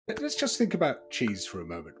Let's just think about cheese for a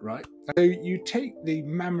moment, right? So you take the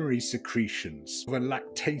mammary secretions of a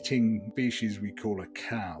lactating species we call a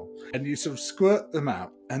cow, and you sort of squirt them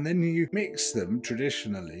out, and then you mix them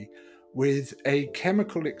traditionally with a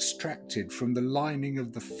chemical extracted from the lining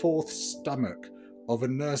of the fourth stomach of a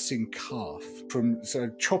nursing calf, from sort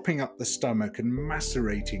of chopping up the stomach and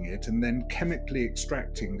macerating it and then chemically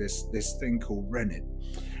extracting this thing called rennet.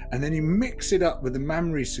 And then you mix it up with the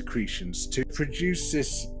mammary secretions to produce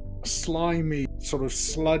this slimy, sort of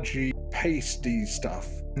sludgy, pasty stuff.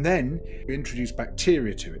 And then you introduce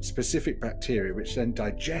bacteria to it, specific bacteria, which then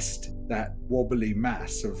digest that wobbly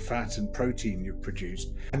mass of fat and protein you've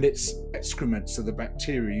produced. And it's excrements of the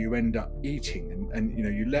bacteria you end up eating. And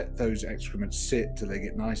you let those excrements sit till they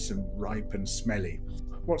get nice and ripe and smelly.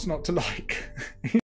 What's not to like?